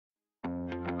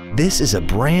This is a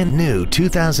brand new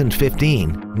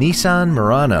 2015 Nissan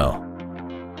Murano.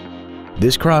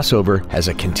 This crossover has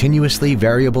a continuously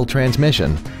variable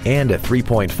transmission and a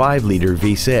 3.5-liter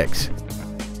V6.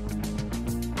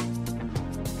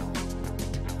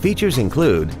 Features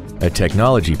include a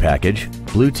technology package,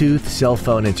 Bluetooth cell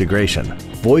phone integration,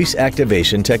 voice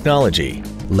activation technology,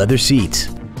 leather seats,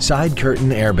 side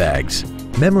curtain airbags,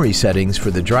 memory settings for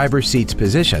the driver's seat's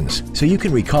positions so you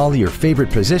can recall your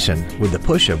favorite position with the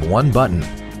push of one button,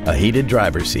 a heated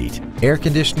driver's seat, air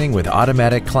conditioning with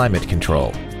automatic climate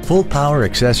control, full power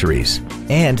accessories,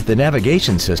 and the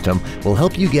navigation system will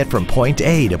help you get from point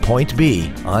A to point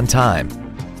B on time.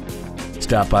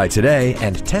 Stop by today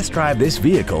and test drive this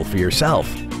vehicle for yourself.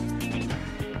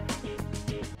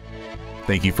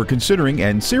 Thank you for considering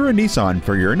Ancira Nissan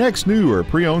for your next new or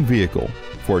pre-owned vehicle.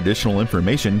 For additional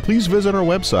information, please visit our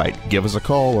website, give us a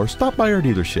call, or stop by our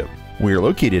dealership. We are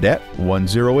located at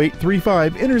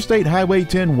 10835 Interstate Highway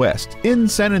 10 West in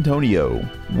San Antonio.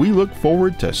 We look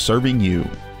forward to serving you.